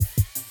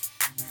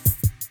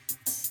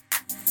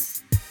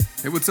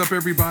Hey, what's up,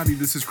 everybody?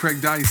 This is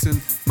Craig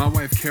Dyson. My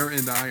wife, Kara,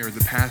 and I are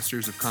the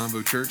pastors of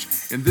Convo Church,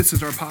 and this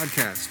is our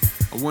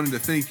podcast. I wanted to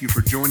thank you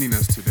for joining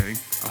us today.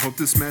 I hope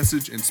this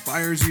message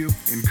inspires you,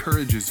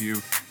 encourages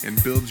you,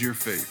 and builds your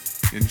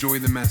faith. Enjoy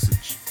the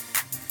message.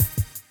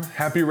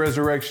 Happy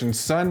Resurrection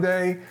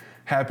Sunday.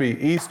 Happy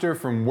Easter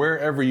from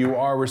wherever you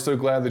are. We're so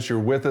glad that you're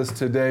with us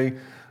today.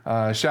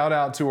 Shout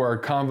out to our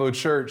Convo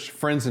Church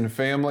friends and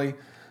family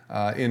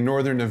in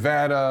Northern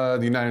Nevada,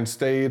 the United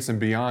States, and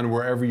beyond,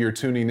 wherever you're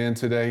tuning in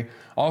today.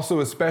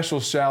 Also, a special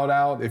shout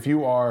out if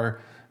you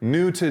are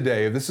new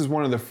today, if this is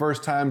one of the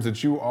first times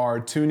that you are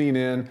tuning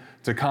in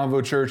to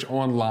Convo Church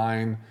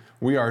online.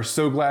 We are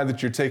so glad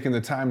that you're taking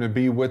the time to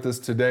be with us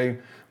today.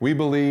 We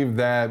believe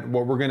that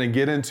what we're going to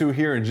get into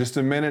here in just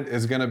a minute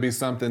is going to be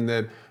something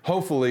that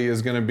hopefully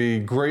is going to be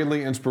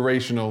greatly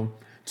inspirational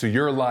to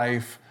your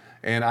life.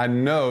 And I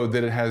know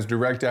that it has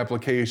direct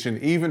application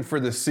even for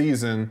the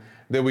season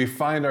that we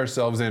find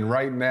ourselves in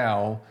right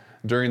now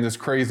during this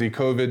crazy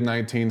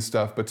COVID-19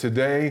 stuff. But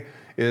today's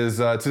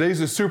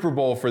the Super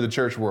Bowl for the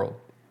church world.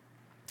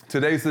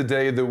 Today's the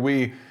day that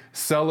we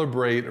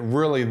celebrate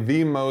really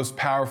the most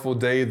powerful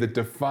day that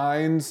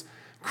defines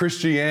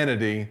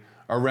Christianity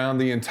around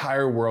the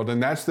entire world.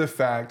 And that's the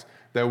fact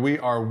that we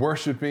are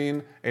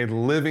worshiping a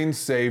living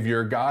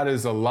Savior. God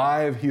is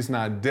alive. He's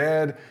not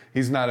dead.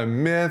 He's not a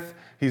myth.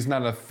 He's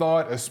not a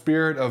thought, a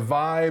spirit, a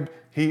vibe.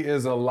 He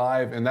is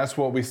alive, and that's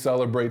what we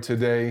celebrate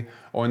today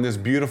on this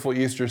beautiful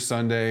Easter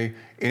Sunday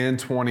in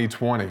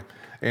 2020.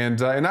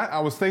 And I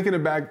was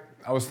thinking back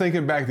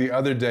the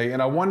other day,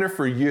 and I wonder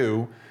for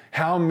you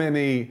how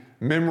many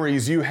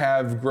memories you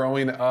have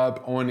growing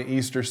up on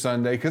Easter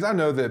Sunday, because I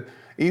know that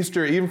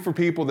Easter, even for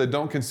people that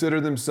don't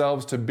consider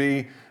themselves to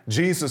be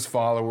Jesus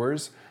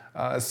followers,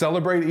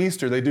 celebrate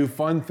Easter. They do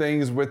fun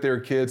things with their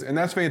kids, and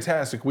that's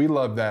fantastic. We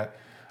love that.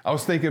 I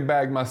was thinking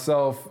back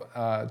myself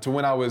to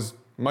when I was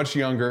much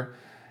younger,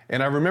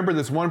 and I remember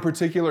this one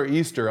particular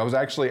Easter. I was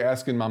actually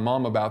asking my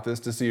mom about this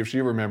to see if she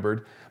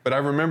remembered, but I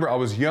remember I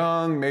was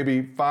young,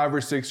 maybe 5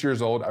 or 6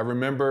 years old. I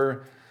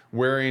remember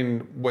wearing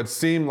what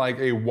seemed like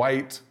a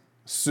white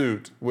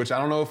suit, which I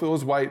don't know if it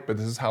was white, but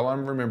this is how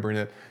I'm remembering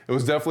it. It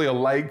was definitely a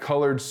light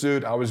colored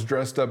suit. I was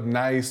dressed up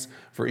nice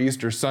for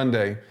Easter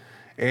Sunday.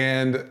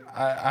 And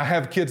I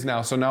have kids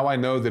now, so now I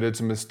know that it's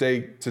a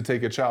mistake to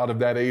take a child of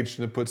that age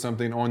to put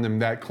something on them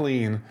that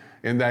clean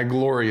and that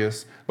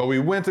glorious. But we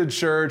went to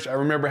church. I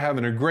remember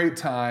having a great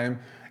time.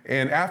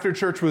 And after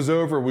church was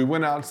over, we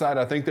went outside.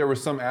 I think there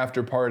was some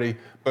after party.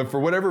 But for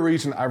whatever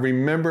reason, I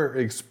remember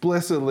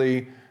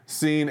explicitly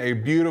seeing a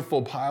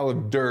beautiful pile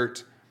of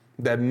dirt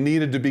that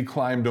needed to be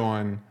climbed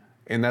on.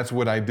 And that's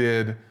what I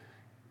did.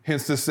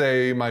 Hence to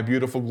say my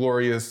beautiful,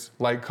 glorious,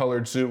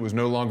 light-colored suit was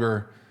no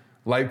longer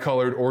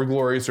light-colored or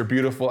glorious or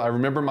beautiful. I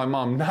remember my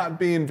mom not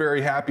being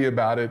very happy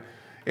about it,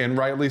 and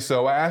rightly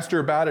so. I asked her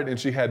about it, and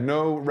she had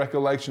no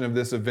recollection of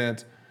this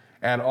event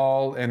at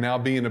all. And now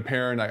being a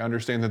parent, I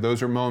understand that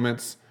those are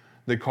moments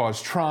that cause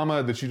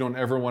trauma that you don't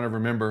ever want to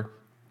remember.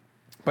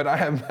 But I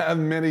have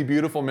many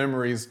beautiful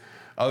memories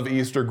of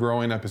Easter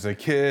growing up as a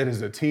kid,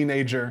 as a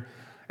teenager,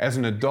 as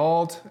an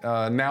adult,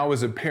 now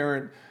as a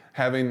parent,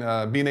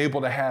 being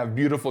able to have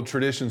beautiful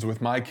traditions with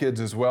my kids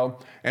as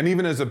well. And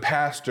even as a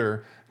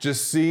pastor,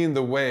 just seeing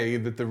the way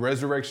that the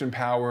resurrection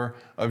power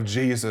of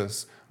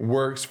Jesus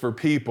works for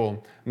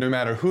people, no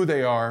matter who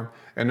they are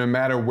and no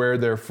matter where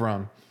they're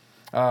from.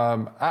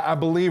 I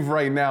believe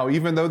right now,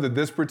 even though that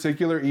this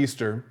particular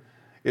Easter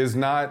is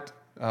not,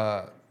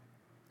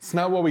 it's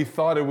not what we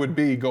thought it would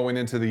be going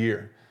into the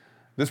year.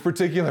 This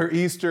particular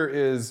Easter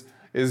is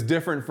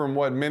different from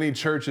what many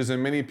churches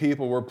and many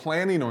people were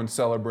planning on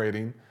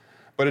celebrating,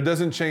 but it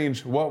doesn't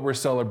change what we're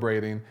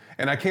celebrating.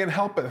 And I can't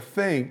help but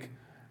think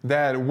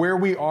that where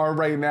we are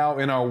right now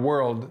in our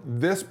world,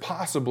 this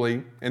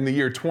possibly in the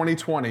year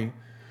 2020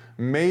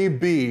 may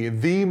be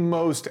the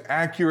most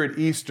accurate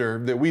Easter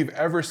that we've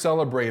ever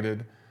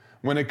celebrated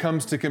when it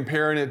comes to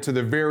comparing it to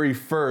the very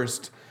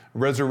first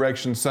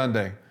Resurrection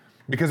Sunday.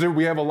 Because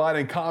we have a lot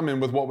in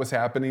common with what was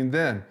happening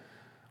then.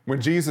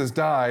 When Jesus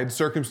died,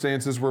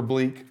 circumstances were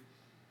bleak.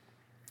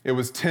 It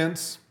was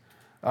tense.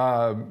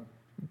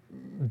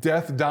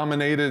 Death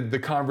dominated the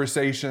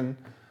conversation.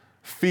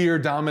 Fear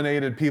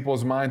dominated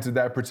people's minds at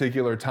that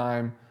particular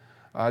time.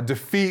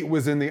 Defeat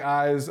was in the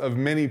eyes of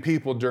many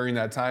people during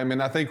that time.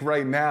 And I think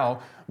right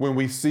now, when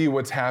we see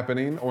what's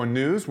happening on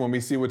news, when we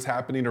see what's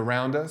happening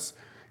around us,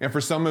 and for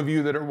some of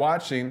you that are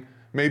watching,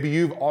 maybe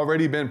you've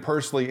already been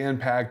personally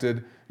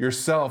impacted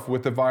yourself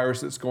with the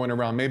virus that's going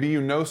around. Maybe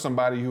you know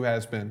somebody who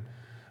has been.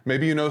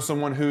 Maybe you know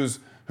someone who's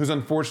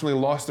unfortunately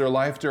lost their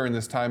life during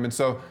this time. And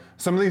so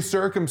some of these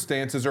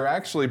circumstances are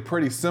actually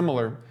pretty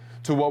similar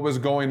to what was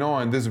going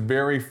on this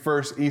very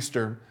first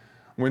Easter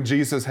when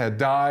Jesus had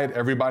died.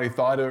 Everybody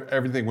thought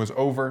everything was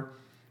over,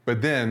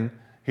 but then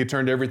he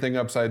turned everything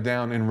upside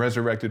down and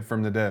resurrected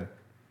from the dead.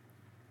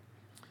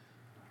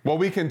 What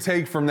we can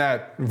take from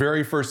that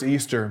very first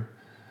Easter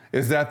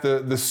is that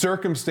the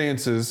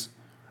circumstances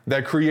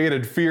that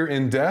created fear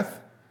and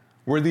death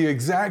were the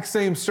exact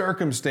same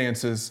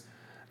circumstances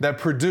that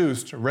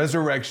produced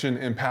resurrection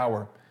and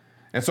power.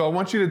 And so I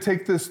want you to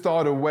take this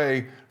thought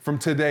away from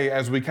today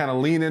as we kind of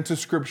lean into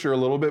Scripture a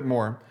little bit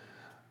more.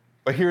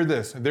 But hear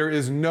this, there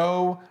is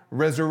no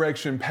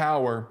resurrection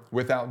power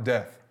without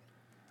death.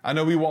 I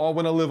know we all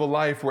want to live a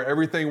life where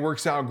everything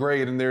works out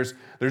great and there's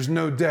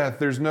no death,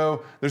 there's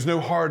no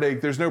heartache,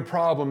 there's no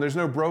problem, there's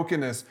no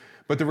brokenness.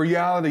 But the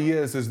reality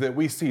is that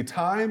we see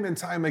time and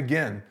time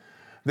again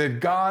that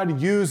God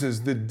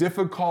uses the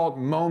difficult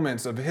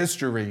moments of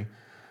history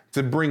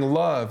to bring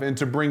love and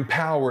to bring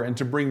power and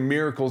to bring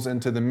miracles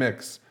into the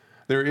mix.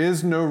 There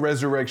is no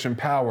resurrection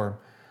power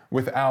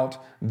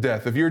without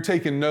death. If you're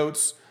taking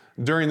notes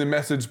during the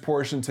message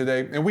portion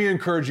today, and we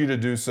encourage you to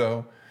do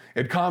so,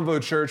 at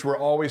Convo Church, we're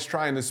always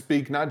trying to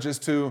speak not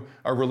just to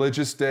a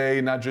religious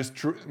day, not just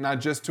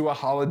to a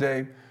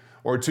holiday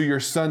or to your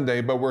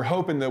Sunday, but we're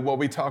hoping that what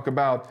we talk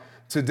about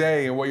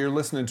today and what you're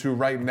listening to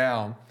right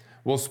now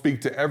will speak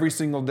to every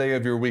single day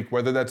of your week,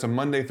 whether that's a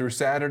Monday through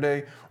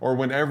Saturday or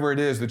whenever it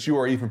is that you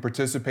are even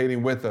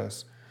participating with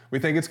us. We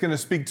think it's going to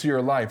speak to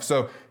your life.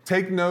 So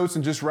take notes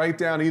and just write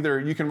down, either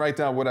you can write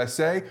down what I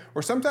say,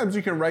 or sometimes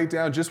you can write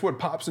down just what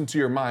pops into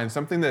your mind,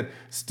 something that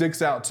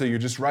sticks out to you.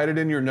 Just write it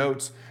in your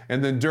notes.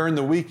 And then during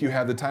the week, you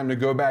have the time to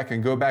go back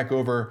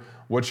over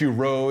what you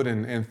wrote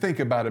and think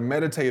about it,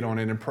 meditate on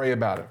it, and pray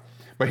about it.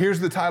 But here's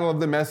the title of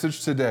the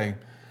message today: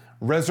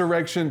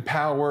 Resurrection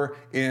Power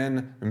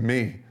in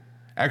Me.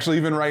 Actually,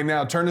 even right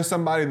now, turn to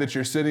somebody that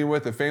you're sitting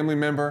with, a family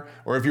member,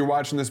 or if you're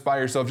watching this by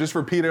yourself, just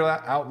repeat it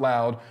out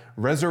loud: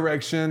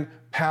 resurrection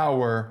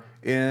power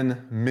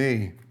in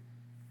me.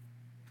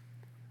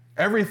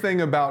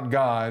 Everything about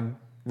God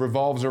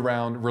revolves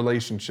around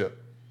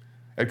relationship.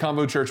 At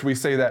Convo Church, we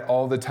say that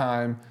all the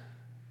time.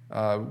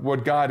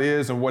 What God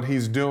is and what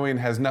He's doing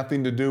has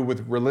nothing to do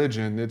with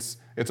religion. It's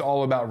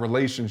all about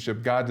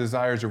relationship. God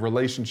desires a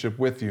relationship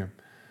with you.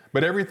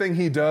 But everything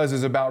He does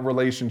is about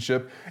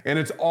relationship, and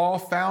it's all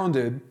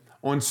founded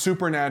on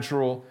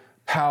supernatural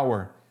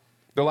power.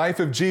 The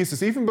life of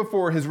Jesus, even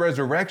before His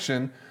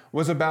resurrection,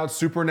 was about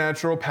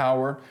supernatural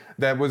power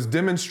that was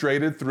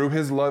demonstrated through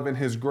His love and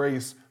His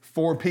grace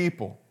for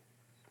people.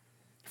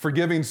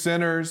 Forgiving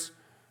sinners,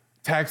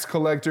 tax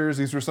collectors,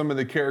 these were some of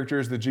the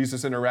characters that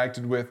Jesus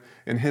interacted with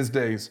in His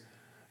days.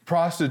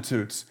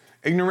 Prostitutes,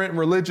 ignorant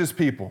religious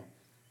people,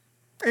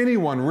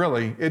 anyone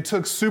really. It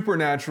took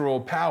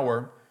supernatural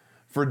power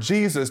for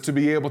Jesus to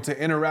be able to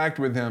interact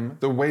with him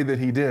the way that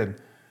He did.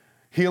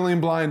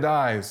 Healing blind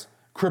eyes,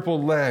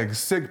 crippled legs,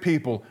 sick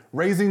people,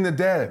 raising the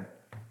dead,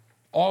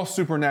 all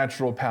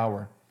supernatural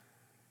power.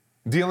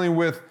 Dealing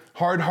with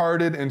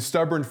hard-hearted and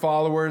stubborn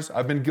followers,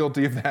 I've been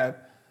guilty of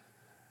that,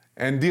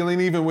 and dealing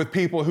even with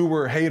people who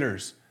were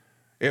haters.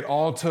 It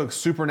all took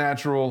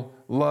supernatural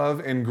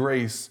love and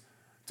grace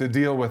to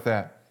deal with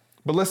that.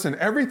 But listen,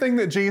 everything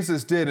that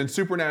Jesus did in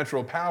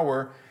supernatural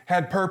power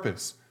had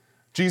purpose.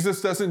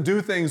 Jesus doesn't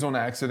do things on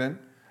accident.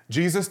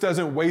 Jesus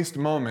doesn't waste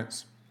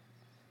moments.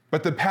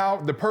 But the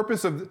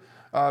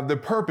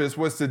purpose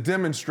was to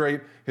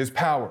demonstrate His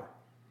power.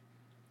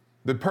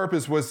 The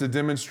purpose was to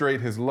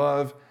demonstrate His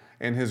love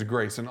and His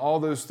grace. And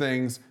all those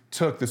things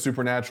took the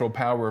supernatural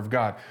power of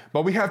God.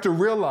 But we have to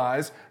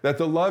realize that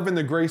the love and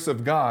the grace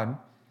of God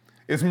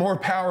is more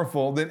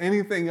powerful than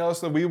anything else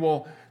that we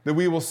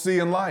will see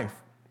in life.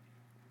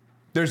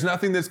 There's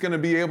nothing that's going to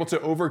be able to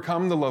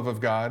overcome the love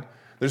of God.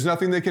 There's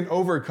nothing that can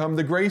overcome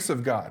the grace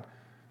of God.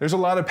 There's a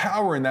lot of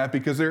power in that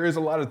because there is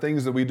a lot of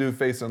things that we do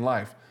face in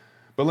life.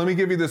 But let me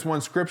give you this one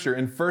scripture.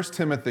 In 1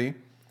 Timothy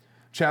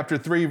chapter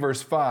 3,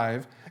 verse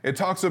 5, it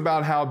talks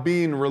about how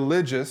being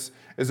religious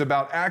is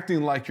about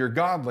acting like you're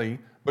godly,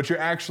 but you're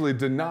actually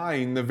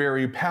denying the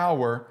very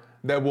power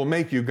that will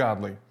make you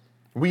godly.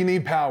 We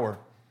need power.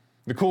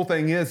 The cool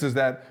thing is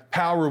that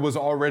power was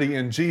already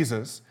in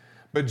Jesus,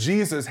 but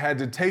Jesus had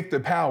to take the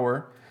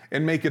power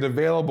and make it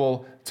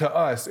available to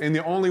us. And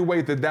the only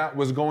way that that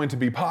was going to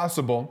be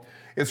possible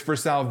is for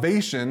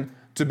salvation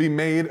to be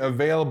made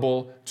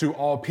available to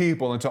all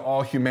people and to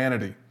all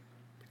humanity.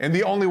 And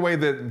the only way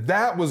that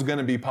that was going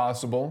to be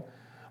possible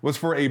was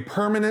for a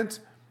permanent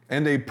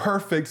and a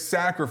perfect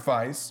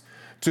sacrifice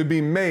to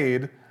be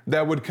made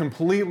that would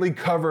completely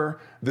cover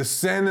the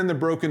sin and the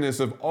brokenness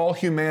of all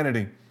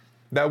humanity,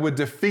 that would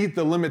defeat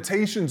the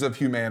limitations of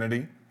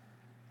humanity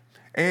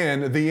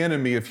and the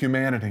enemy of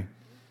humanity.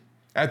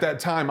 At that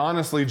time,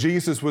 honestly,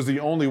 Jesus was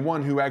the only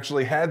one who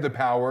actually had the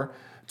power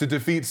to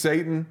defeat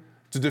Satan,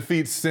 to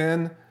defeat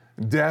sin,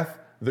 death,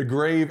 the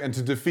grave, and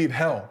to defeat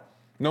hell.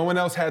 No one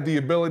else had the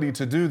ability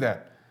to do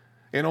that.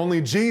 And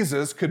only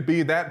Jesus could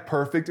be that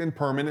perfect and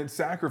permanent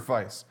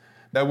sacrifice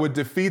that would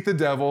defeat the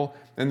devil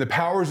and the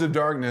powers of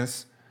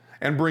darkness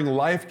and bring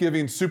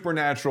life-giving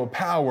supernatural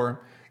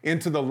power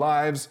into the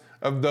lives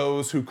of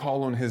those who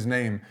call on His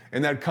name.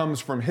 And that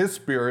comes from His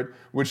Spirit,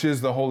 which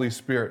is the Holy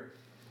Spirit.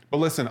 But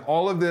listen,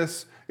 all of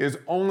this is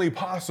only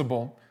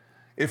possible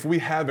if we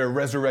have a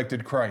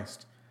resurrected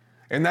Christ.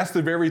 And that's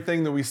the very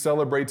thing that we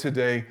celebrate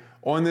today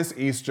on this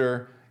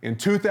Easter in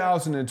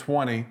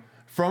 2020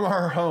 from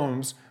our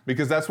homes,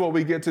 because that's what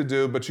we get to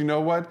do. But you know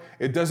what?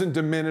 It doesn't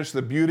diminish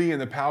the beauty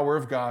and the power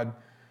of God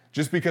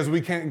just because we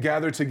can't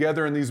gather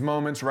together in these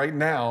moments right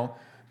now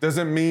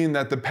doesn't mean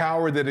that the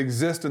power that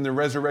exists in the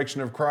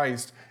resurrection of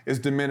Christ is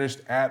diminished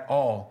at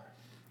all.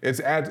 It's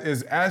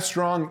as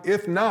strong,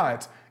 if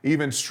not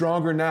even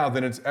stronger now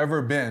than it's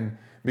ever been,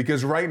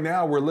 because right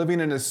now we're living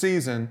in a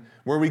season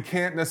where we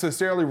can't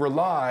necessarily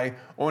rely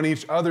on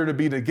each other to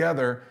be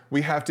together.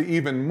 We have to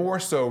even more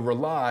so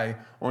rely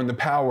on the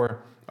power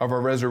of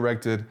our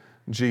resurrected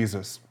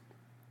Jesus.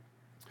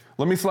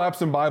 Let me slap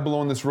some Bible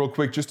on this real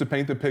quick just to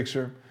paint the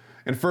picture.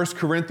 In 1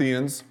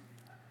 Corinthians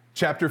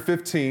chapter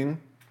 15,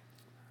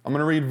 I'm going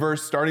to read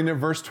starting at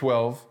verse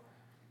 12,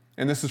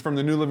 and this is from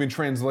the New Living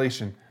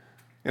Translation.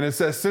 And it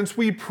says, "Since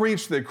we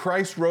preach that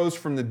Christ rose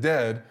from the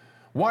dead,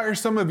 why are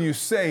some of you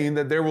saying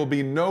that there will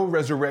be no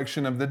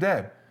resurrection of the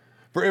dead?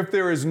 For if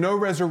there is no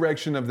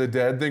resurrection of the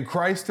dead, then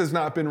Christ has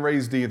not been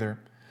raised either.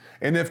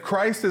 And if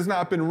Christ has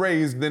not been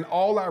raised, then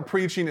all our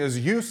preaching is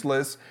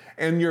useless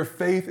and your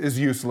faith is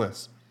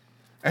useless.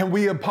 And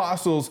we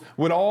apostles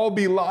would all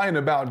be lying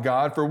about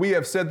God, for we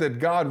have said that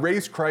God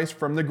raised Christ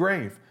from the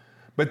grave.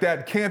 But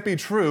that can't be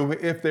true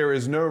if there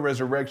is no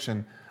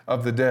resurrection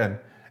of the dead.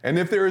 And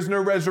if there is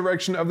no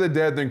resurrection of the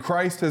dead, then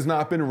Christ has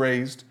not been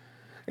raised.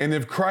 And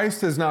if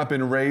Christ has not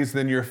been raised,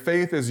 then your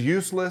faith is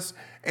useless,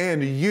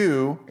 and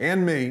you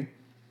and me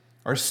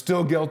are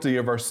still guilty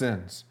of our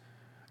sins.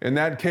 In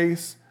that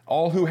case,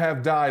 all who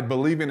have died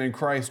believing in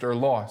Christ are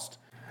lost.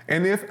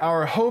 And if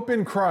our hope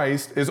in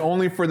Christ is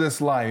only for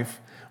this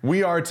life,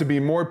 we are to be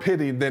more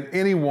pitied than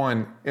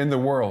anyone in the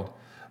world.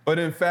 But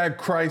in fact,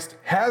 Christ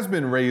has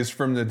been raised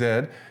from the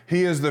dead.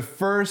 He is the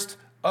first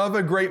of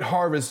a great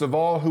harvest of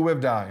all who have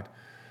died.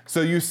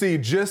 So you see,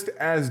 just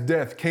as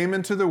death came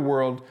into the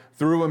world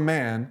through a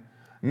man,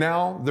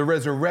 now the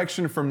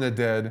resurrection from the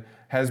dead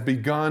has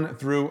begun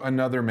through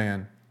another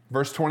man."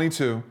 Verse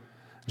 22,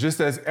 "Just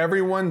as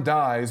everyone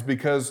dies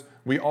because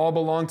we all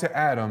belong to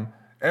Adam,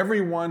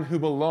 everyone who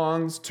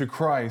belongs to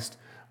Christ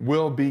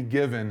will be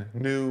given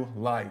new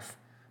life."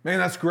 Man,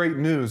 that's great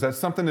news. That's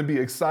something to be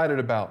excited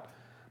about.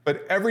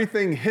 But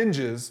everything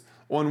hinges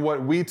on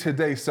what we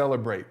today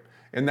celebrate,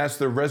 and that's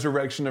the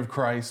resurrection of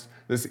Christ,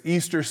 this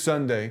Easter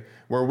Sunday,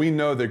 where we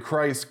know that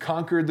Christ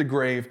conquered the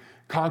grave,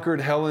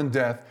 conquered hell and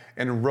death,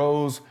 and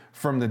rose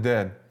from the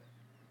dead.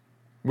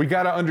 We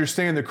got to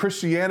understand that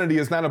Christianity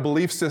is not a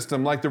belief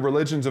system like the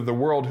religions of the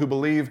world who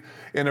believe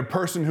in a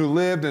person who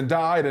lived and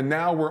died, and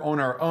now we're on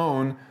our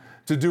own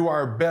to do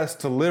our best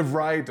to live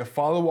right, to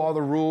follow all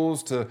the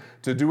rules, to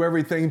do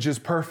everything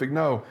just perfect.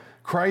 No,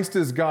 Christ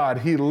is God.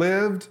 He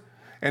lived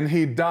and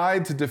he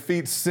died to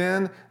defeat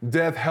sin,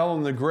 death, hell,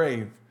 and the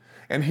grave.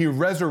 And he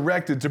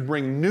resurrected to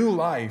bring new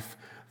life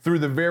through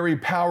the very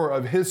power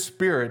of his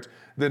Spirit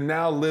that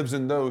now lives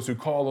in those who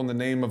call on the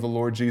name of the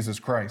Lord Jesus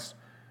Christ.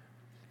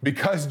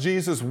 Because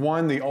Jesus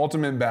won the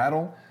ultimate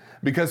battle,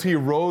 because he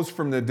rose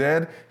from the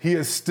dead, he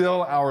is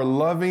still our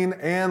loving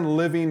and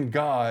living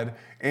God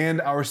and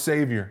our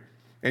Savior.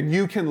 And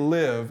you can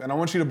live, and I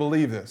want you to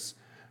believe this,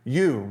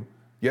 you,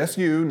 yes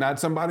you, not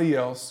somebody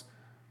else,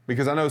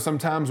 because I know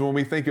sometimes when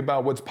we think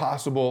about what's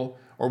possible,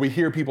 or we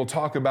hear people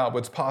talk about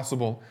what's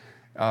possible,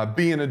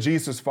 being a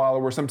Jesus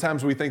follower,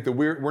 sometimes we think that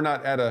we're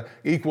not at an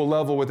equal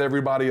level with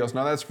everybody else.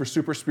 Now that's for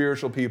super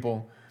spiritual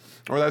people,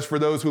 or that's for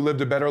those who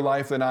lived a better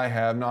life than I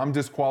have. No, I'm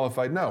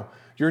disqualified. No,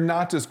 you're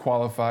not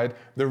disqualified.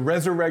 The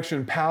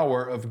resurrection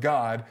power of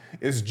God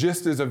is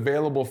just as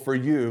available for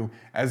you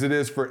as it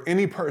is for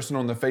any person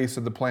on the face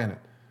of the planet.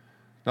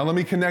 Now let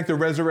me connect the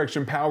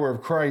resurrection power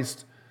of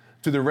Christ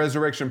to the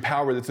resurrection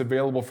power that's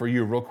available for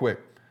you real quick.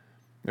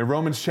 In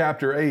Romans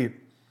chapter 8,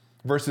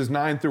 verses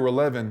 9 through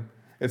 11,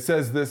 it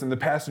says this in the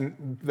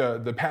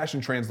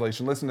Passion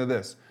Translation. Listen to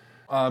this.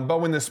 "But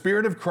when the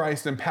Spirit of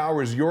Christ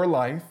empowers your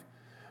life,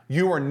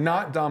 you are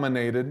not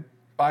dominated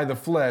by the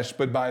flesh,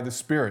 but by the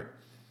Spirit.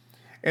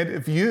 And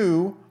if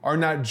you are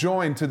not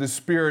joined to the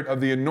Spirit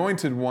of the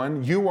Anointed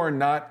One, you are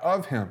not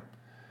of him.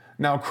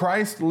 Now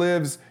Christ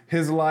lives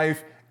his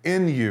life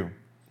in you.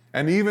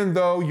 And even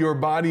though your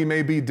body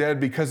may be dead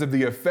because of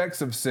the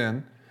effects of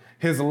sin,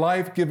 his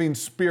life-giving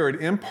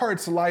Spirit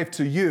imparts life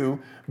to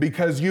you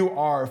because you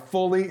are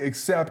fully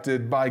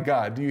accepted by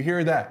God." Do you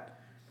hear that?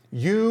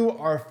 You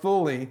are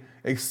fully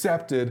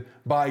accepted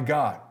by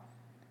God.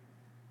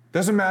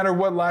 Doesn't matter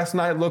what last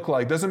night looked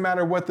like. Doesn't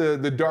matter what the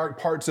dark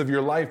parts of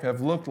your life have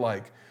looked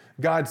like.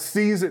 God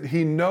sees it,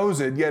 he knows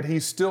it, yet he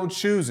still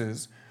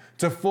chooses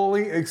to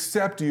fully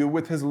accept you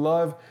with his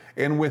love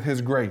and with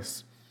his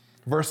grace.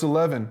 Verse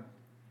 11,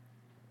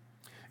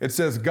 it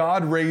says,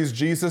 "God raised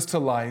Jesus to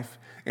life,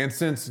 and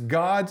since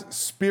God's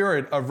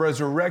Spirit of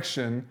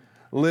resurrection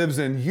lives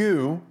in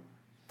you,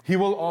 he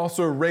will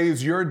also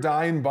raise your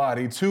dying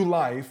body to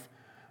life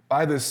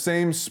by the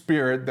same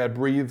Spirit that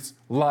breathes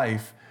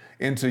life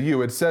into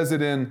you." It says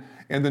it in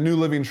the New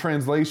Living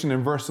Translation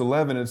in verse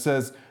 11. It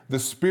says, "The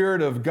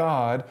Spirit of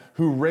God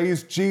who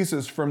raised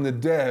Jesus from the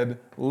dead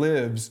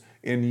lives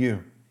in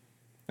you."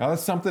 Now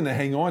that's something to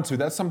hang on to.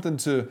 That's something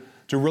to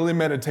really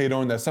meditate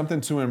on. That's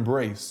something to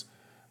embrace.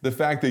 The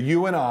fact that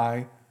you and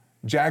I,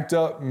 jacked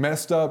up,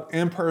 messed up,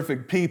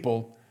 imperfect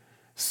people,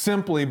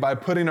 simply by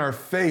putting our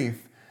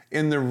faith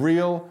in the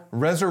real,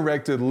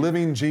 resurrected,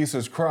 living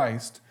Jesus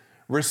Christ,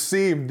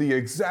 received the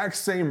exact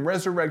same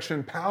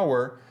resurrection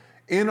power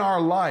in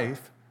our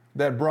life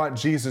that brought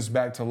Jesus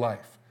back to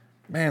life.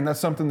 Man, that's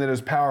something that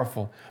is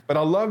powerful. But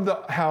I love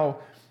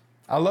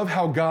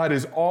how God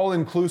is all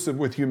inclusive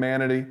with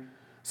humanity.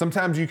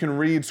 Sometimes you can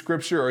read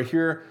scripture or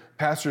hear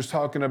pastors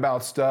talking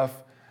about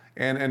stuff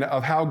and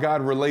of how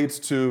God relates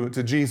to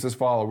Jesus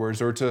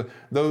followers or to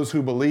those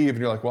who believe. And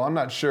you're like, well, I'm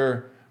not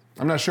sure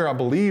I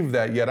believe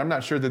that yet. I'm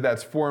not sure that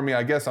that's for me.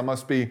 I guess I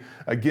must be,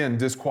 again,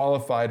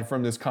 disqualified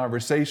from this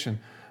conversation.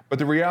 But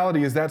the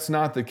reality is that's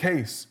not the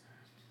case.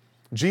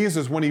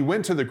 Jesus, when he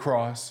went to the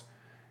cross,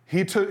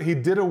 he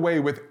did away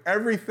with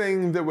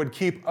everything that would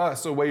keep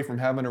us away from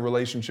having a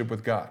relationship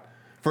with God.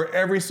 For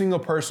every single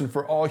person,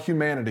 for all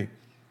humanity.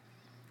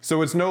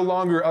 So it's no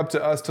longer up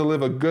to us to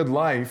live a good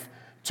life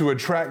to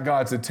attract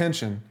God's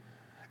attention.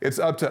 It's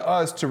up to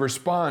us to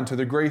respond to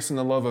the grace and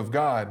the love of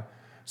God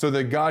so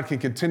that God can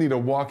continue to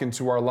walk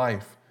into our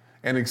life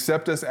and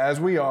accept us as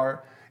we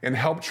are and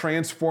help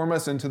transform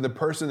us into the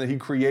person that he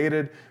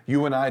created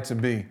you and I to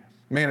be.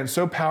 Man, it's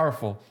so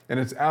powerful, and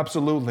it's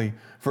absolutely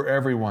for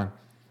everyone.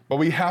 But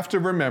we have to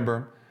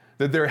remember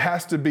that there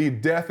has to be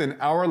death in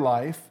our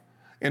life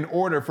in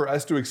order for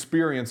us to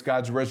experience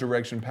God's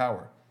resurrection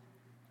power.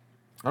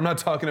 I'm not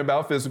talking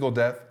about physical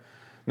death.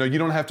 No, you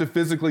don't have to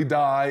physically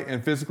die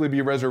and physically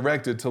be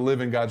resurrected to live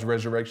in God's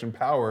resurrection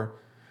power.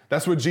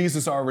 That's what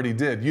Jesus already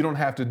did. You don't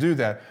have to do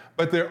that.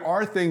 But there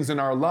are things in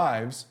our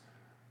lives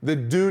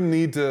that do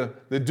need to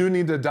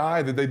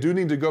die, that they do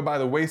need to go by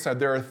the wayside.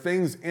 There are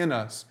things in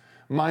us,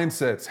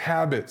 mindsets,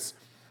 habits,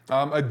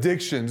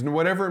 addictions, and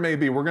whatever it may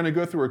be. We're going to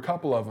go through a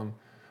couple of them.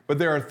 But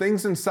there are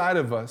things inside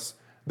of us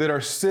that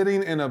are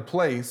sitting in a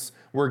place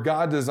where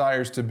God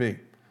desires to be.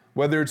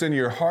 Whether it's in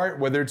your heart,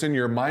 whether it's in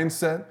your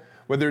mindset,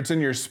 whether it's in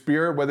your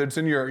spirit, whether it's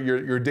in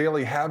your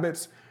daily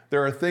habits,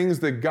 there are things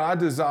that God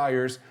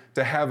desires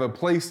to have a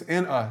place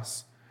in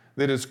us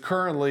that is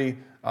currently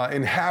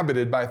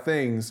inhabited by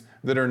things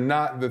that are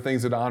not the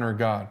things that honor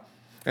God.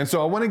 And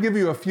so I want to give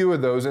you a few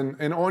of those,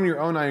 and on your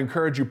own, I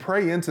encourage you,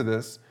 pray into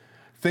this,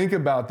 think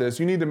about this.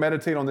 You need to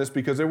meditate on this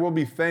because there will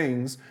be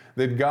things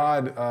that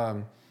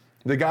God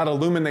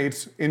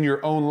illuminates in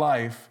your own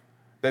life,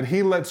 that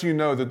he lets you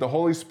know, that the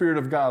Holy Spirit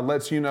of God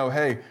lets you know,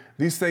 hey,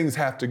 these things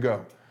have to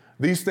go.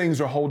 These things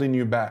are holding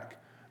you back.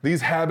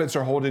 These habits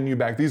are holding you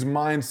back. These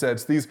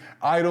mindsets, these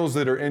idols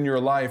that are in your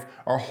life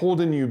are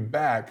holding you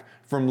back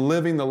from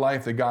living the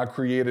life that God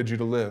created you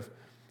to live.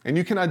 And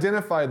you can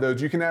identify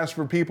those. You can ask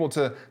for people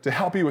to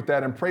help you with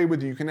that and pray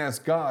with you. You can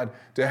ask God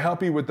to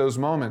help you with those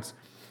moments.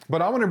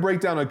 But I want to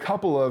break down a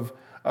couple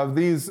of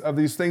these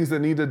things that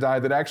need to die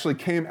that actually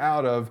came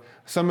out of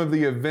some of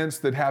the events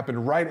that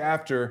happened right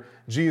after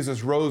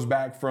Jesus rose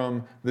back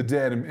from the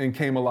dead and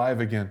came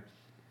alive again.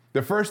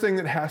 The first thing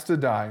that has to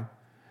die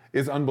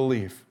is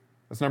unbelief.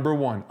 That's number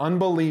one.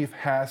 Unbelief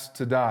has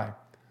to die.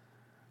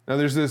 Now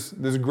there's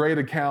this great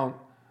account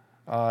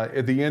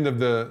at the end of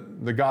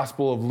the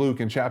Gospel of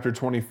Luke in chapter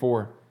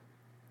 24.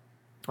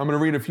 I'm going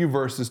to read a few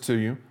verses to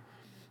you,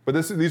 but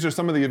these are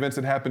some of the events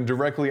that happened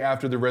directly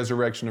after the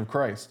resurrection of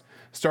Christ.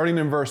 Starting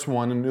in verse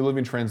 1 in New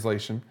Living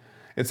Translation,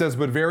 it says,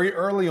 "But very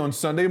early on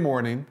Sunday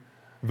morning,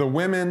 the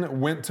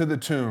women went to the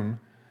tomb,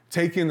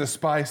 taking the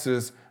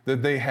spices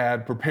that they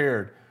had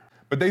prepared.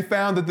 But they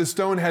found that the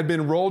stone had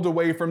been rolled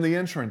away from the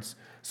entrance.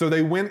 So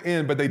they went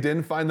in, but they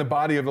didn't find the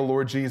body of the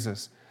Lord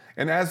Jesus.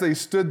 And as they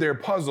stood there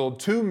puzzled,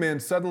 two men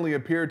suddenly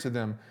appeared to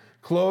them,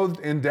 clothed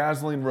in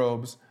dazzling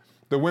robes.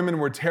 The women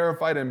were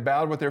terrified and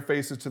bowed with their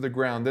faces to the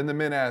ground. Then the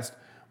men asked,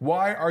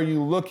 'Why are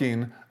you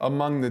looking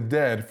among the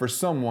dead for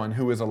someone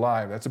who is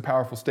alive?'" That's a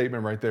powerful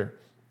statement right there.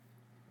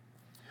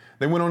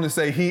 They went on to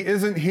say, "He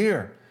isn't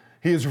here.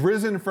 He is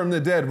risen from the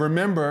dead.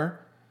 Remember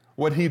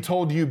what he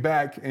told you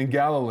back in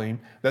Galilee,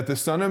 that the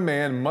Son of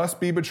Man must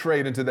be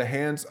betrayed into the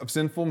hands of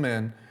sinful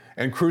men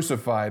and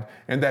crucified,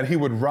 and that he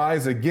would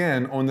rise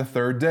again on the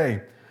third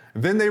day."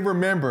 Then they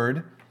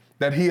remembered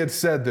that he had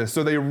said this.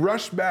 So they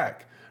rushed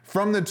back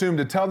from the tomb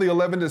to tell the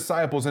 11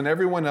 disciples and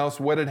everyone else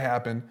what had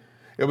happened.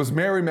 It was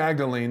Mary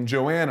Magdalene,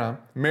 Joanna,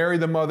 Mary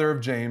the mother of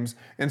James,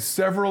 and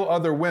several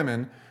other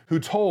women who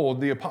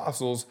told the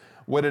apostles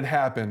what had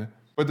happened.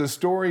 But the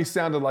story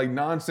sounded like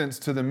nonsense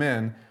to the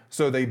men,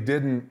 so they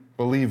didn't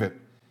believe it.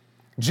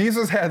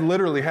 Jesus had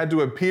literally had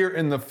to appear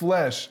in the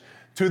flesh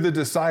to the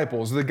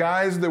disciples, the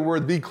guys that were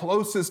the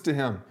closest to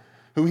him,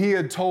 who he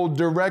had told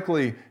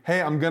directly,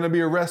 "Hey, I'm going to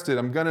be arrested.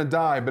 I'm going to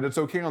die, but it's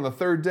okay. On the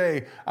third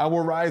day, I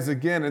will rise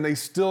again." And they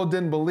still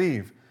didn't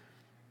believe.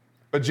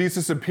 But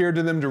Jesus appeared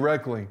to them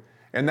directly.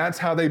 And that's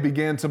how they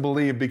began to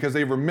believe, because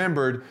they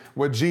remembered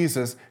what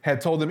Jesus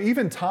had told them.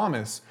 Even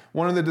Thomas,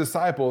 one of the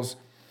disciples,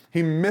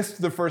 he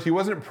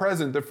wasn't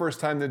present the first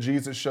time that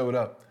Jesus showed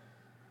up.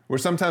 Where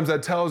sometimes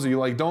that tells you,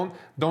 like,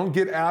 don't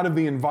get out of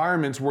the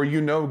environments where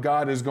you know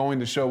God is going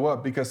to show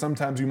up, because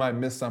sometimes you might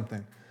miss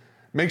something.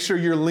 Make sure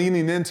you're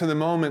leaning into the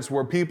moments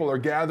where people are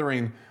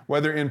gathering,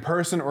 whether in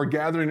person or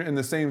gathering in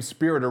the same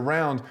spirit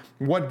around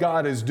what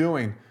God is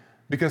doing.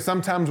 Because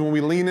sometimes when we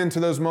lean into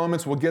those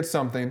moments, we'll get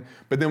something,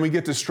 but then we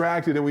get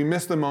distracted and we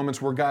miss the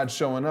moments where God's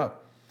showing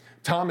up.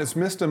 Thomas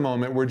missed a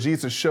moment where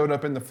Jesus showed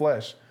up in the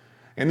flesh.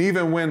 And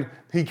even when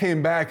he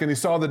came back and he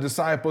saw the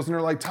disciples and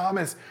they're like,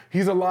 Thomas,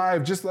 he's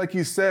alive, just like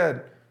he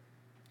said.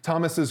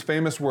 Thomas's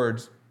famous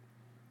words,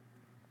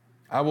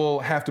 I will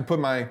have to put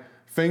my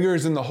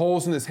fingers in the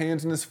holes in his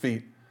hands and his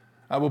feet.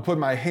 I will put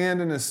my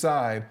hand in his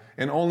side,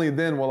 and only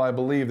then will I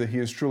believe that he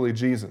is truly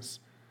Jesus.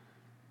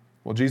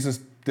 Well,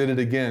 Jesus did it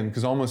again,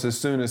 because almost as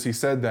soon as he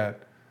said that,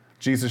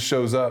 Jesus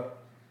shows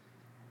up.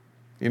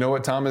 You know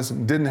what? Thomas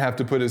didn't have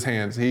to put his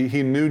hands.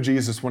 He knew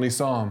Jesus when he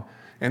saw him,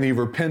 and he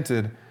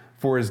repented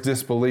for his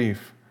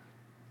disbelief.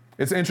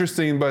 It's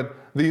interesting, but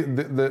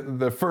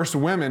the first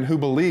women who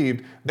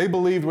believed, they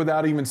believed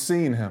without even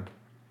seeing him.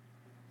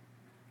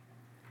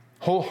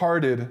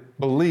 Wholehearted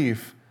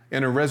belief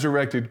in a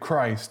resurrected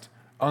Christ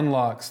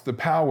unlocks the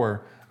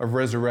power of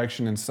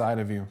resurrection inside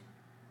of you.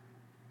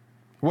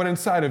 What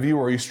inside of you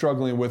are you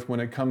struggling with when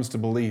it comes to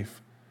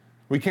belief?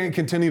 We can't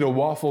continue to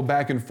waffle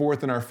back and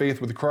forth in our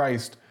faith with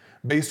Christ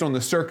based on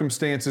the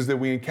circumstances that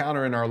we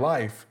encounter in our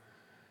life.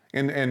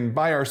 And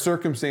by our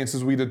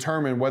circumstances, we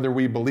determine whether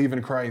we believe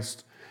in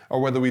Christ or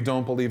whether we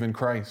don't believe in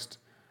Christ.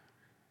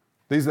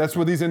 That's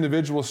what these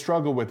individuals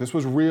struggle with. This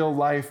was real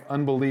life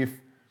unbelief.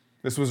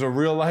 This was a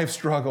real life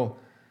struggle.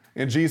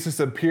 And Jesus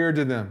appeared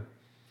to them.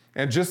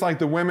 And just like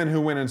the women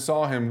who went and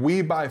saw him,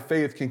 we by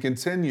faith can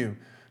continue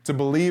to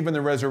believe in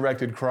the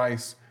resurrected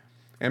Christ.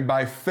 And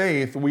by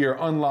faith, we are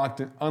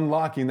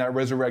unlocking that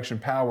resurrection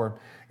power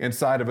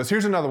inside of us.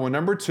 Here's another one.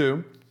 Number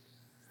 2,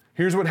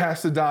 here's what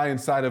has to die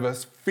inside of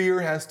us.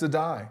 Fear has to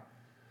die.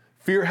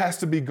 Fear has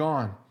to be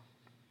gone.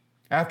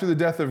 After the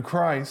death of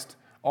Christ,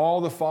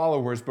 all the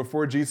followers,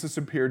 before Jesus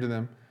appeared to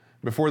them,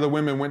 before the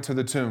women went to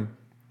the tomb,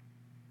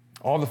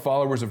 all the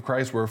followers of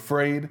Christ were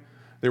afraid.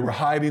 They were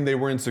hiding. They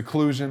were in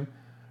seclusion.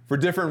 For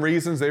different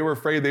reasons, they were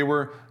afraid they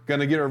were going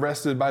to get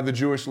arrested by the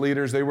Jewish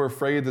leaders. They were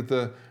afraid that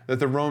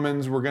the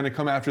Romans were going to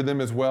come after them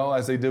as well,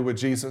 as they did with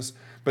Jesus.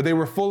 But they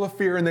were full of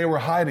fear and they were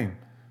hiding.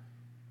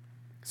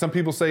 Some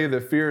people say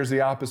that fear is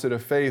the opposite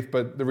of faith,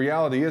 but the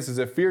reality is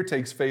that fear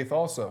takes faith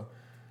also.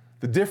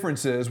 The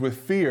difference is with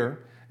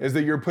fear is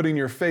that you're putting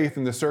your faith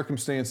in the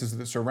circumstances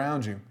that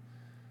surround you.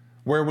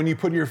 Where when you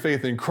put your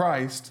faith in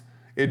Christ,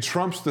 it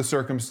trumps the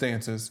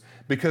circumstances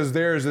because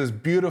there is this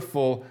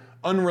beautiful,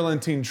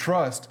 unrelenting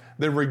trust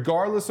that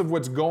regardless of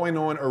what's going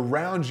on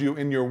around you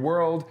in your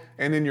world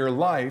and in your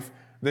life,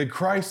 that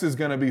Christ is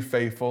going to be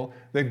faithful,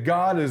 that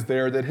God is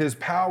there, that his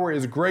power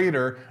is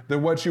greater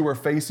than what you are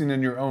facing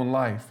in your own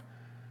life.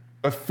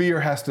 But fear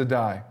has to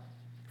die.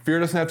 Fear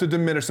doesn't have to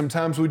diminish.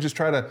 Sometimes we just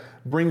try to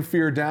bring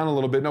fear down a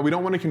little bit. No, we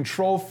don't want to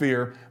control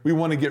fear. We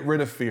want to get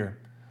rid of fear.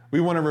 We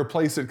want to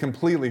replace it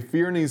completely.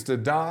 Fear needs to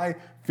die.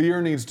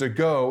 Fear needs to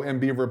go and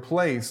be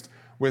replaced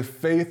with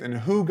faith in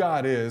who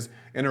God is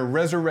and a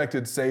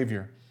resurrected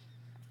Savior.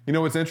 You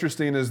know what's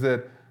interesting is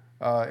that,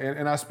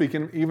 and I speak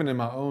even in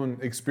my own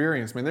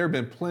experience, there have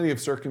been plenty of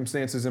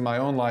circumstances in my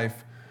own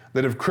life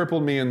that have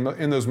crippled me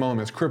in those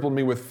moments, crippled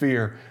me with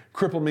fear,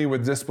 crippled me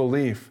with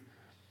disbelief.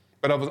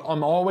 But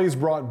I'm always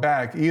brought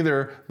back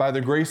either by the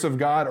grace of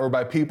God or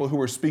by people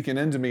who are speaking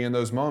into me in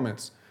those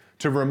moments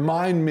to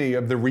remind me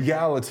of the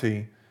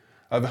reality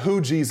of who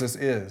Jesus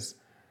is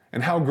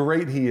and how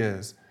great he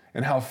is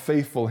and how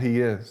faithful he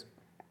is.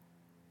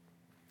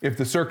 If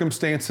the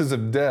circumstances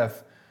of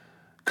death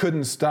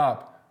couldn't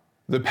stop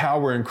the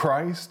power in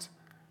Christ,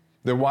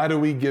 then why do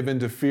we give in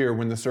to fear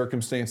when the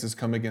circumstances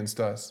come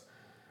against us?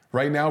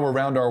 Right now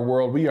around our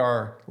world, we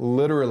are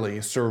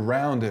literally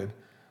surrounded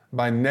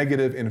by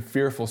negative and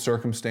fearful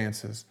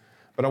circumstances.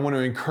 But I want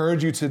to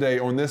encourage you today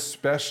on this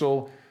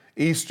special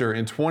Easter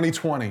in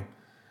 2020,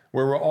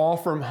 where we're all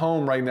from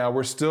home right now.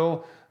 We're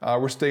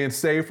staying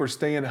safe, we're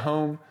staying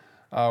home,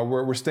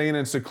 we're staying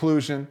in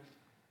seclusion.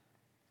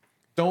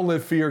 Don't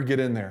let fear get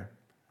in there.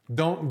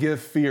 Don't give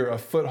fear a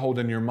foothold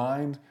in your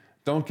mind.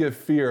 Don't give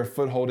fear a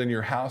foothold in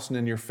your house and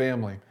in your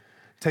family.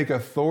 Take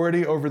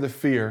authority over the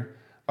fear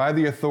by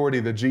the authority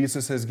that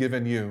Jesus has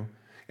given you.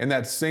 And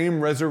that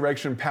same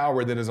resurrection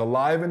power that is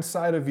alive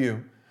inside of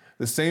you,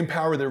 the same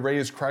power that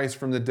raised Christ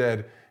from the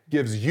dead,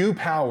 gives you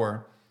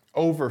power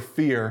over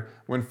fear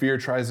when fear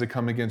tries to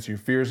come against you.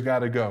 Fear's got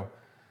to go.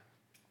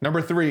 Number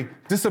 3,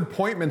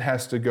 disappointment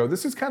has to go.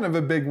 This is kind of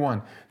a big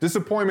one.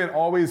 Disappointment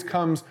always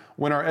comes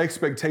when our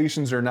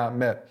expectations are not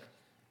met.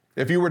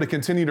 If you were to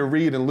continue to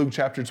read in Luke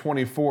chapter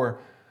 24,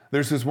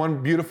 there's this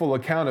one beautiful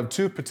account of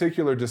 2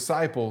 particular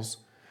disciples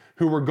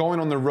who were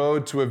going on the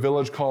road to a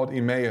village called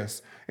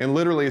Emmaus. And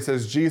literally it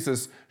says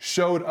Jesus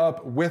showed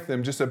up with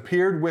them, just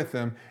appeared with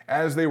them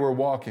as they were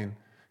walking.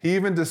 He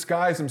even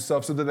disguised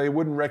himself so that they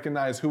wouldn't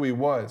recognize who he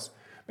was.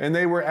 And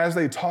as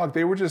they talked,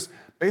 they were just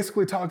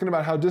basically talking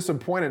about how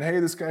disappointed, hey,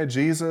 this guy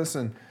Jesus,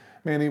 and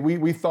man,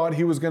 we thought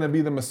he was going to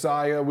be the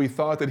Messiah. We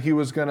thought that he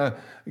was going to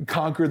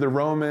conquer the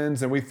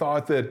Romans, and we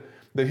thought that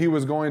he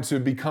was going to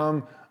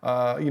become,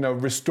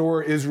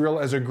 restore Israel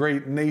as a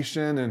great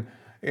nation,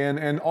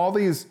 and all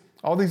these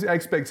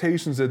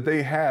expectations that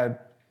they had,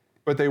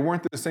 but they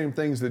weren't the same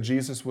things that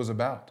Jesus was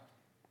about.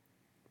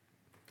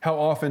 How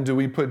often do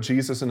we put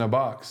Jesus in a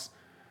box?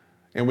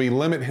 and we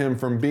limit him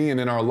from being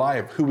in our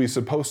life who he's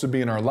supposed to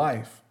be in our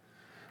life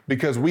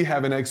because we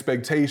have an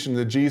expectation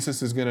that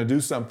Jesus is going to do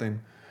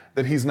something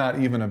that he's not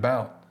even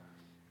about.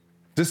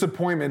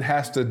 Disappointment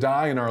has to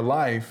die in our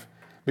life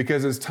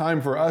because it's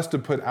time for us to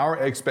put our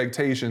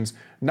expectations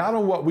not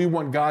on what we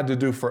want God to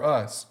do for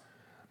us,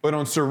 but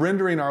on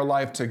surrendering our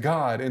life to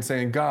God and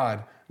saying,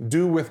 God,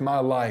 do with my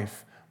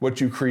life what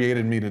you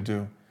created me to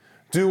do.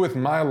 Do with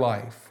my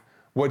life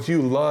what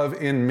you love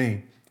in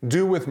me.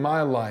 Do with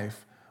my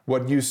life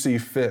what you see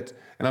fit.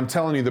 And I'm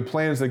telling you, the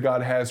plans that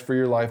God has for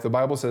your life, the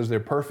Bible says they're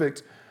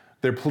perfect,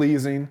 they're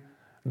pleasing,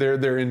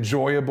 they're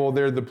enjoyable,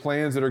 they're the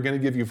plans that are going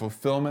to give you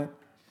fulfillment.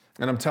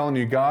 And I'm telling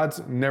you,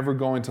 God's never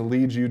going to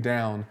lead you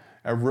down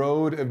a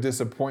road of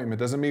disappointment.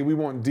 Doesn't mean we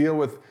won't deal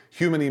with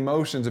human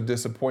emotions of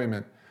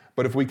disappointment.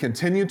 But if we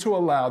continue to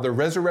allow the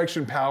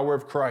resurrection power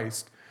of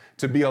Christ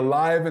to be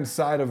alive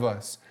inside of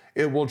us,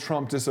 it will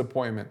trump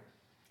disappointment.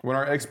 When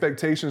our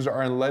expectations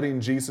are in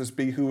letting Jesus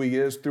be who he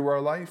is through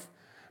our life,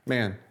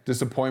 man,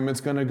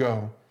 disappointment's going to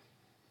go.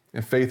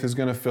 And faith is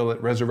going to fill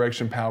it.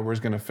 Resurrection power is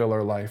going to fill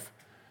our life.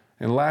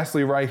 And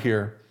lastly, right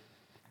here,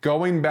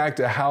 going back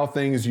to how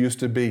things used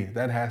to be,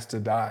 that has to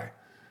die.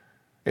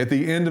 At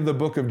the end of the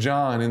book of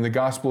John, in the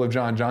Gospel of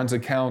John, John's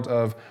account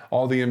of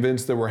all the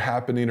events that were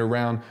happening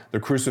around the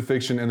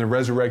crucifixion and the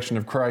resurrection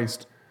of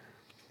Christ,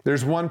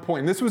 there's one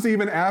point, and this was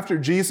even after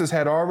Jesus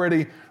had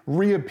already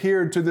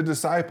reappeared to the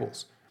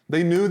disciples.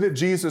 They knew that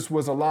Jesus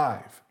was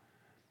alive,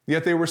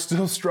 yet they were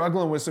still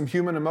struggling with some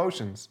human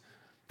emotions.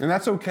 And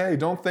that's okay.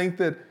 Don't think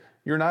that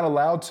you're not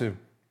allowed to.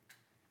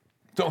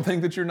 Don't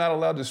think that you're not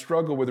allowed to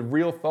struggle with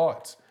real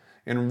thoughts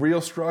and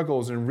real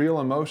struggles and real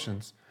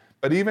emotions.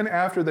 But even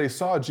after they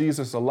saw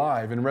Jesus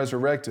alive and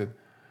resurrected,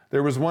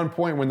 there was one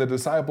point when the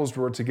disciples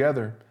were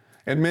together.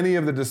 And many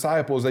of the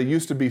disciples, they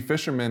used to be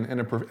fishermen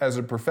as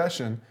a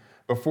profession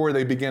before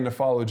they began to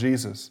follow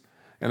Jesus.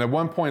 And at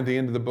one point at the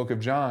end of the book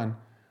of John,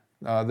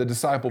 the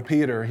disciple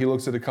Peter, he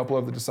looks at a couple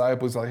of the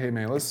disciples like, hey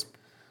man, let's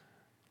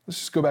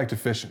just go back to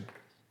fishing.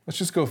 Let's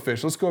just go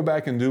fish. Let's go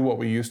back and do what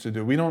we used to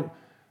do.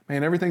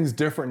 Everything's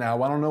different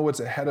now. I don't know what's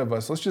ahead of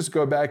us. Let's just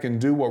go back and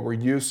do what we're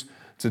used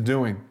to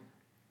doing.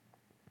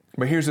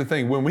 But here's the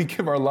thing. When we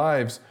give our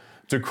lives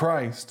to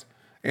Christ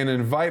and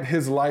invite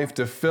his life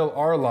to fill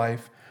our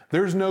life,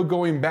 there's no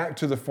going back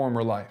to the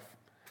former life.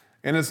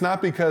 And it's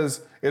not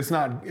because that's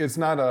not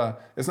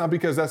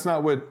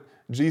what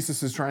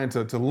Jesus is trying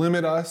to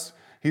limit us.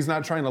 He's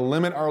not trying to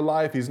limit our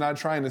life. He's not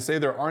trying to say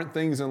there aren't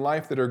things in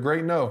life that are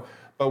great. No.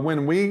 But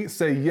when we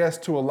say yes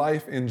to a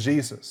life in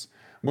Jesus,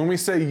 when we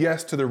say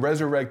yes to the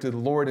resurrected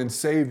Lord and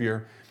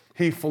Savior,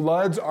 he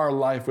floods our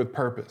life with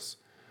purpose.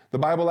 The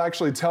Bible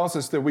actually tells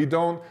us that we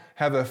don't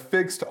have a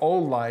fixed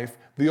old life.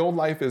 The old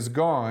life is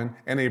gone,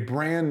 and a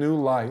brand new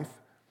life,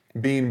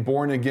 being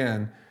born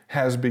again,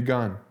 has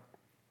begun.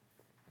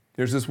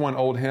 There's this one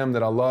old hymn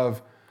that I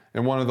love,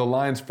 and one of the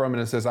lines from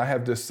it says, I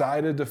have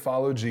decided to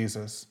follow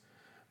Jesus.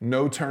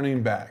 No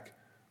turning back,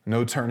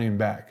 no turning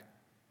back.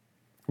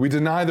 We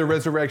deny the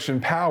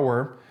resurrection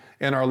power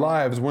in our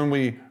lives when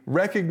we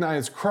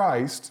recognize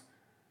Christ,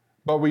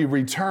 but we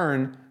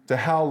return to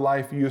how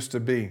life used to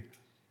be.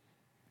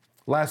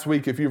 Last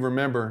week, if you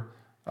remember,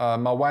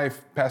 my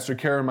wife, Pastor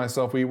Kara, and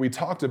myself, we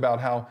talked about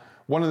how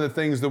one of the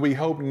things that we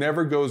hope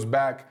never goes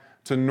back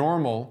to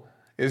normal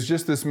is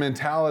just this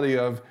mentality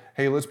of,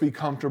 hey, let's be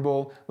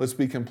comfortable, let's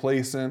be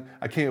complacent.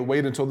 I can't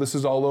wait until this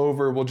is all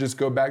over. We'll just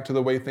go back to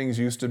the way things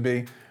used to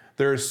be.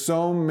 There are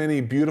so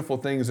many beautiful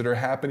things that are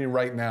happening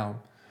right now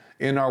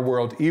in our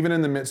world, even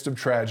in the midst of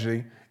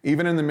tragedy,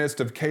 even in the midst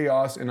of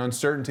chaos and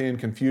uncertainty and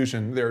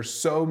confusion. There are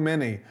so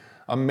many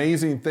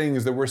amazing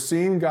things that we're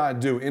seeing God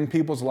do in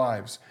people's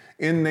lives,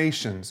 in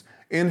nations,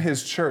 in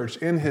his church,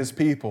 in his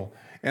people.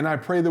 And I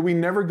pray that we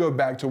never go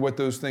back to what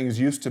those things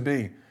used to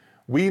be.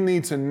 We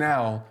need to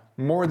now,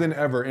 more than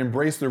ever,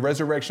 embrace the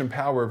resurrection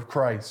power of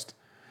Christ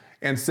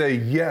and say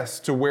yes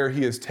to where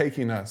he is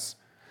taking us,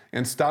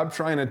 and stop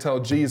trying to tell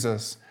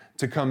Jesus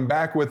to come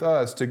back with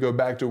us to go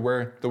back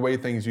to the way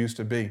things used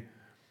to be.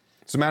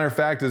 As a matter of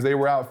fact, as they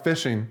were out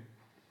fishing,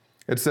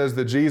 it says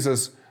that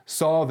Jesus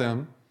saw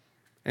them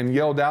and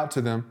yelled out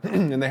to them,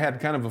 and they had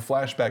kind of a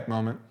flashback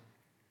moment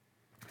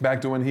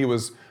back to when he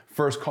was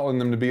first calling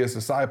them to be his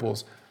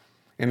disciples.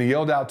 And he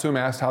yelled out to them,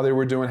 asked how they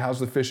were doing, how's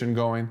the fishing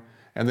going?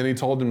 And then he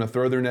told them to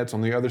throw their nets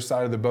on the other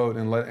side of the boat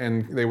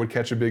and they would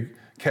catch a big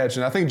catch.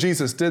 And I think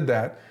Jesus did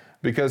that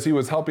because he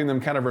was helping them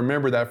kind of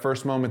remember that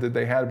first moment that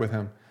they had with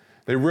him.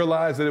 They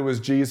realized that it was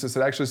Jesus.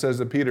 It actually says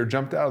that Peter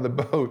jumped out of the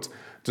boat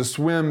to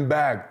swim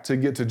back to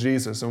get to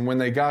Jesus. And when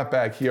they got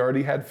back, he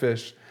already had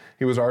fish.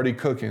 He was already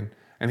cooking.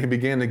 And he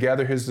began to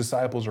gather his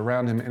disciples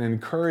around him and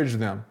encourage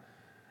them.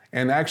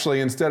 And actually,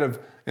 instead of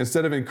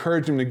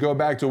encouraging them to go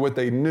back to what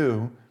they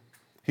knew,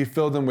 he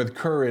filled them with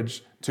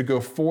courage to go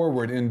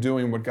forward in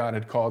doing what God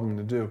had called them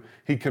to do.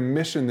 He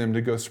commissioned them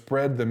to go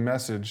spread the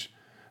message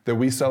that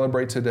we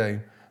celebrate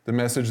today, the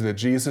message that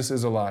Jesus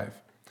is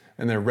alive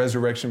and that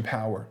resurrection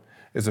power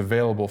is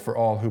available for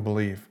all who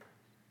believe.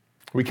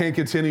 We can't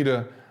continue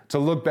to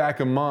look back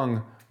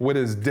among what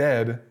is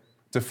dead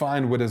to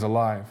find what is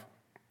alive.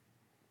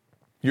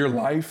 Your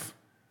life,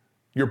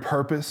 your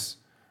purpose,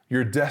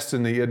 your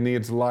destiny, it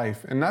needs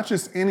life. And not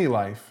just any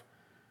life.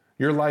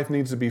 Your life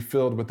needs to be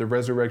filled with the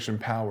resurrection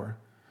power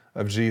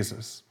of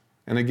Jesus.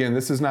 And again,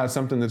 this is not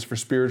something that's for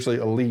spiritually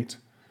elite.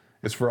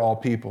 It's for all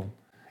people.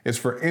 It's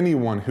for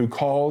anyone who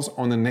calls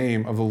on the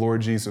name of the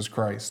Lord Jesus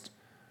Christ.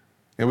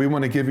 And we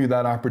want to give you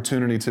that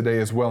opportunity today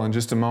as well in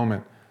just a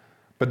moment.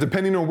 But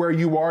depending on where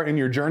you are in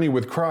your journey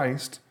with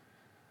Christ,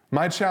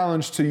 my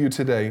challenge to you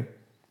today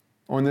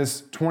on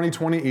this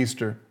 2020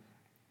 Easter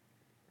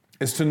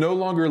is to no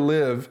longer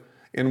live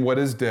in what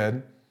is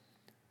dead,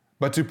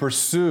 but to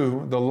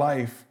pursue the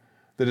life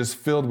that is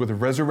filled with the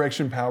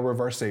resurrection power of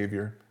our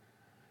Savior,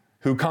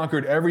 who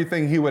conquered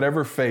everything he would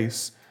ever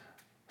face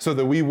so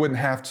that we wouldn't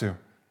have to.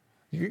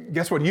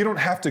 Guess what? You don't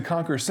have to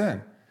conquer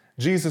sin.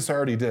 Jesus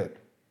already did.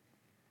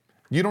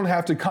 You don't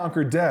have to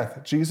conquer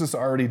death. Jesus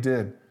already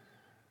did.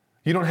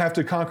 You don't have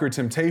to conquer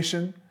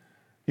temptation.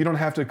 You don't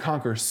have to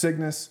conquer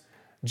sickness.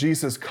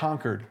 Jesus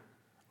conquered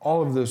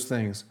all of those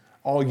things.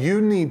 All you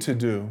need to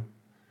do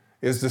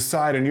is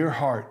decide in your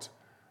heart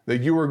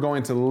that you are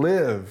going to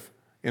live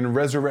in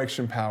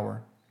resurrection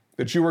power,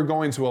 that you are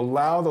going to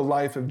allow the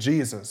life of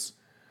Jesus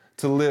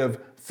to live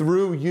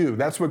through you.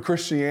 That's what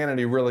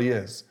Christianity really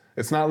is.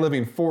 It's not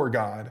living for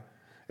God.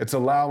 It's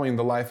allowing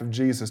the life of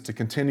Jesus to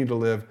continue to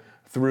live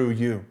through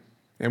you.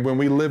 And when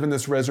we live in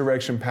this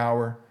resurrection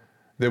power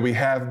that we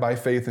have by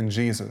faith in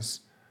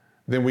Jesus,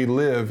 then we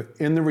live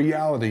in the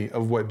reality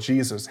of what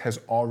Jesus has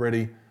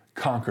already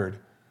conquered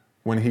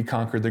when he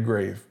conquered the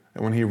grave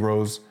and when he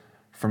rose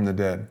from the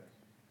dead.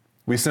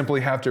 We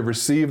simply have to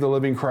receive the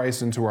living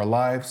Christ into our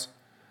lives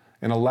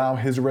and allow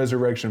his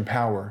resurrection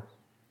power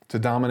to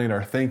dominate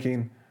our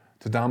thinking,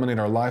 to dominate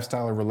our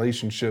lifestyle, our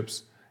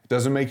relationships. It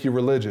doesn't make you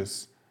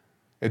religious.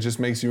 It just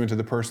makes you into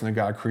the person that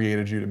God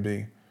created you to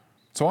be.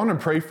 So I want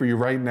to pray for you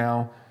right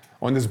now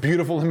on this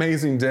beautiful,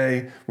 amazing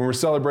day when we're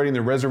celebrating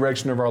the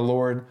resurrection of our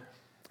Lord.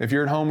 If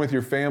you're at home with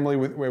your family,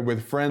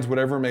 with friends,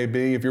 whatever it may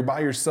be, if you're by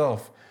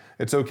yourself,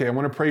 it's okay. I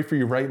want to pray for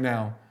you right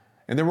now.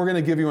 And then we're going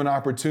to give you an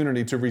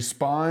opportunity to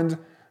respond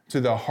to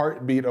the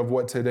heartbeat of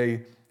what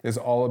today is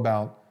all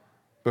about.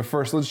 But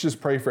first, let's just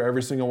pray for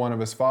every single one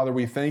of us. Father,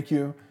 we thank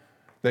you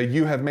that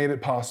you have made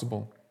it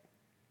possible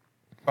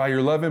by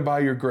your love and by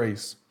your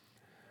grace,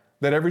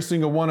 that every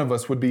single one of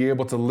us would be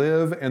able to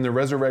live in the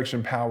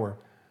resurrection power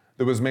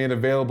that was made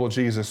available,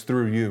 Jesus,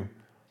 through you.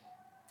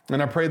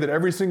 And I pray that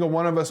every single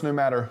one of us, no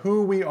matter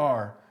who we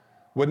are,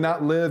 would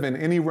not live in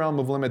any realm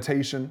of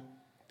limitation,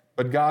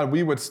 but God,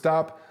 we would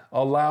stop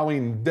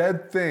allowing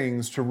dead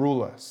things to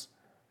rule us.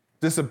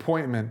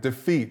 Disappointment,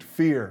 defeat,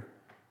 fear,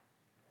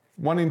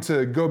 wanting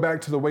to go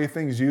back to the way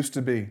things used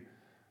to be.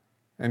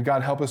 And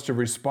God, help us to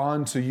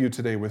respond to you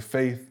today with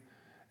faith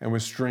and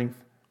with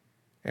strength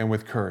and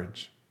with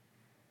courage.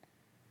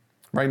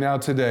 Right now,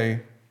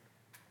 today,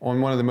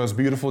 on one of the most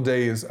beautiful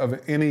days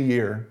of any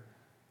year,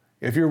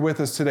 if you're with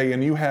us today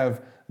and you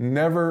have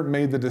never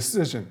made the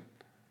decision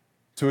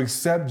to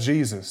accept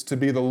Jesus to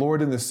be the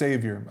Lord and the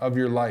Savior of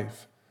your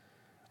life,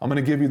 I'm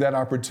going to give you that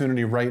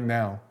opportunity right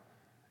now.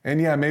 And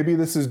yeah, maybe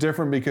this is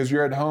different because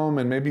you're at home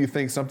and maybe you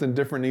think something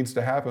different needs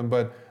to happen,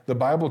 but the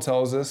Bible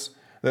tells us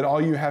that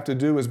all you have to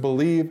do is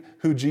believe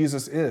who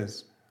Jesus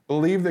is.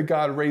 Believe that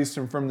God raised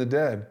him from the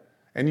dead,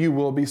 and you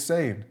will be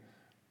saved.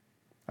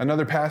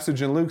 Another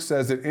passage in Luke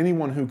says that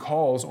anyone who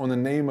calls on the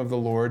name of the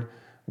Lord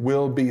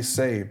will be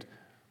saved.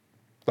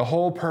 The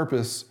whole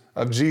purpose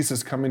of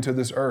Jesus coming to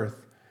this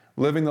earth,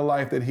 living the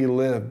life that he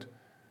lived,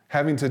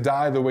 having to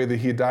die the way that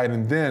he died,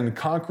 and then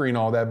conquering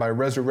all that by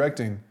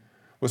resurrecting,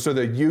 was so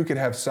that you could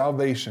have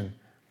salvation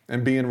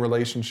and be in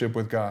relationship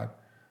with God.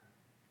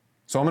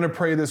 So I'm going to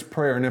pray this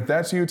prayer, and if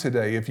that's you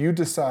today, if you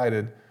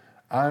decided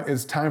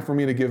it's time for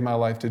me to give my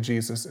life to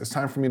Jesus, it's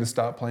time for me to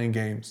stop playing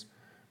games,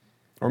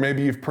 or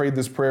maybe you've prayed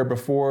this prayer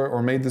before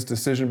or made this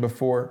decision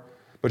before,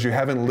 but you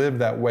haven't lived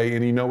that way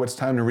and you know it's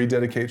time to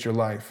rededicate your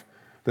life,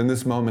 then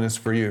this moment is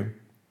for you.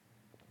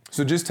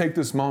 So just take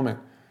this moment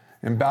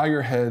and bow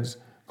your heads,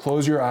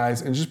 close your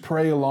eyes, and just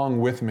pray along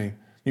with me.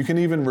 You can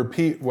even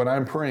repeat what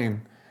I'm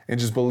praying and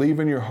just believe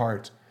in your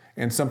heart,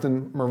 and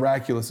something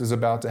miraculous is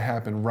about to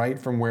happen right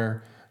from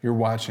where you're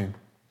watching.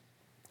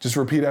 Just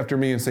repeat after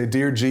me and say,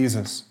 "Dear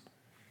Jesus,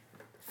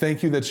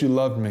 thank you that you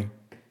loved me.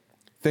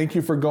 Thank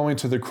you for going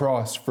to the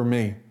cross for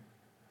me.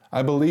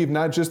 I believe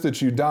not just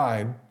that you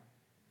died,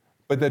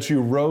 but that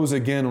you rose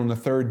again on the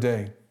third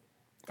day.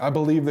 I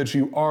believe that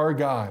you are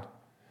God,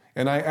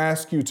 and I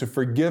ask you to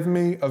forgive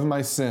me of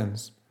my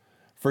sins.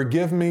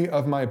 Forgive me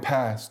of my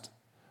past.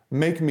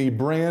 Make me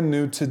brand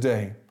new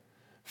today.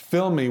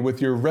 Fill me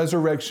with your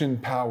resurrection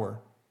power.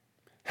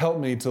 Help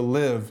me to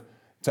live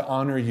to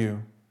honor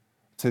you.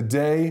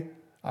 Today,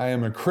 I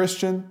am a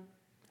Christian.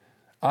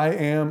 I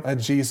am a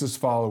Jesus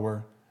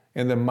follower.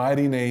 In the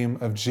mighty name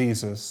of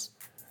Jesus,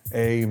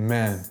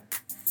 amen."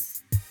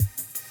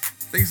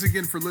 Thanks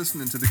again for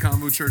listening to the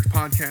Convo Church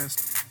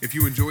podcast. If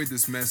you enjoyed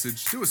this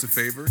message, do us a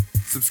favor,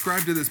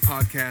 subscribe to this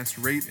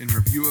podcast, rate and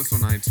review us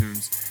on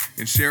iTunes,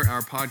 and share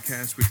our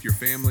podcast with your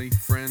family,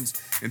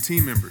 friends, and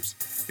team members.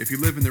 If you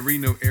live in the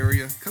Reno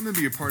area, come and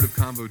be a part of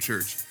Convo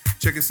Church.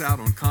 Check us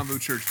out on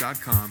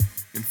convochurch.com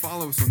and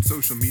follow us on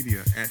social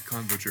media at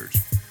Convo Church.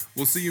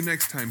 We'll see you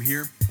next time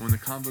here on the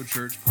Convo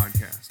Church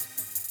podcast.